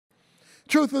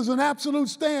Truth is an absolute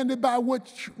standard by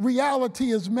which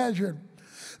reality is measured.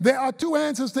 There are two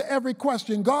answers to every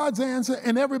question: God's answer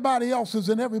and everybody else's,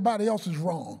 and everybody else is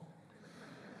wrong.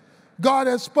 God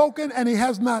has spoken and he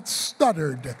has not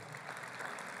stuttered.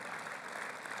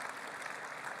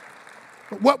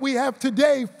 But what we have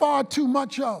today far too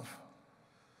much of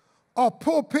are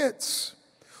pulpits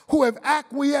who have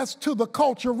acquiesced to the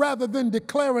culture rather than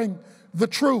declaring the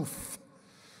truth,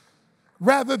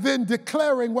 rather than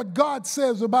declaring what God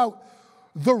says about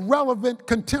the relevant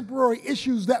contemporary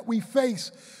issues that we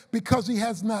face, because he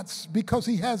has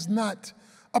not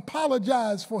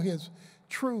apologized for his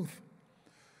truth.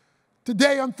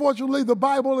 Today, unfortunately, the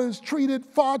Bible is treated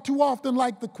far too often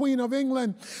like the Queen of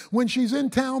England. When she's in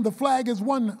town, the flag is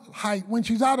one height. When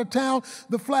she's out of town,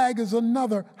 the flag is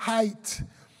another height.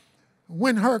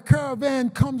 When her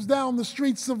caravan comes down the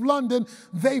streets of London,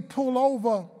 they pull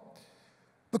over.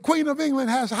 The Queen of England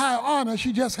has high honor,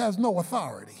 she just has no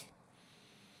authority.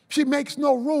 She makes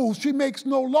no rules, she makes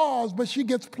no laws, but she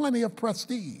gets plenty of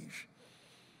prestige.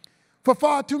 For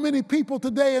far too many people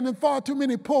today and in far too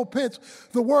many pulpits,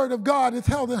 the word of God is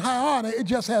held in high honor, it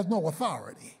just has no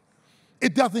authority.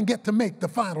 It doesn't get to make the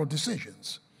final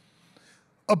decisions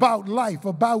about life,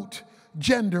 about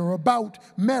gender, about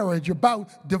marriage,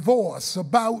 about divorce,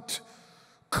 about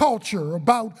culture,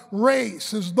 about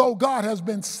race, as though God has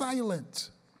been silent.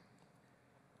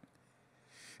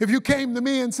 If you came to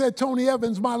me and said, Tony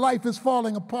Evans, my life is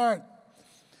falling apart,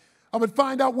 I would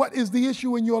find out what is the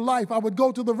issue in your life. I would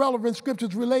go to the relevant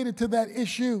scriptures related to that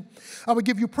issue. I would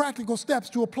give you practical steps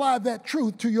to apply that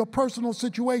truth to your personal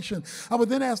situation. I would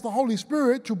then ask the Holy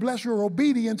Spirit to bless your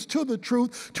obedience to the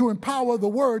truth, to empower the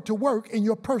word to work in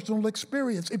your personal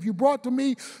experience. If you brought to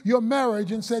me your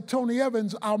marriage and said, Tony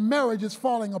Evans, our marriage is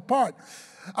falling apart,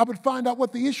 I would find out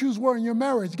what the issues were in your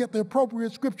marriage, get the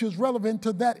appropriate scriptures relevant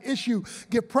to that issue,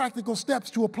 give practical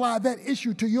steps to apply that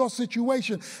issue to your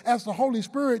situation, ask the Holy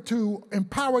Spirit to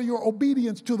empower your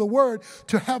obedience to the word,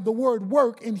 to have the word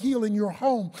work in healing your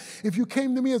home. If you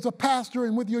came to me as a pastor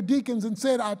and with your deacons and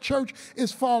said our church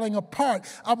is falling apart,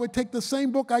 I would take the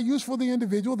same book I use for the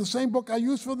individual, the same book I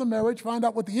use for the marriage, find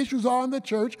out what the issues are in the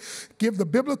church, give the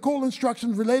biblical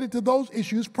instructions related to those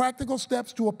issues, practical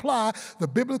steps to apply the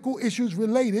biblical issues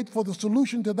related for the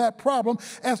solution to that problem,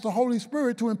 ask the Holy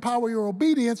Spirit to empower your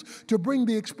obedience to bring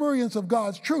the experience of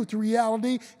God's truth to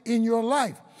reality in your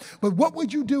life. But what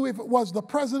would you do if it was the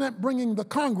president bringing the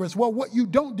Congress? Well, what you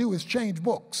don't do is change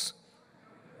books.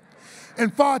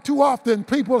 And far too often,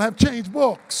 people have changed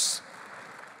books.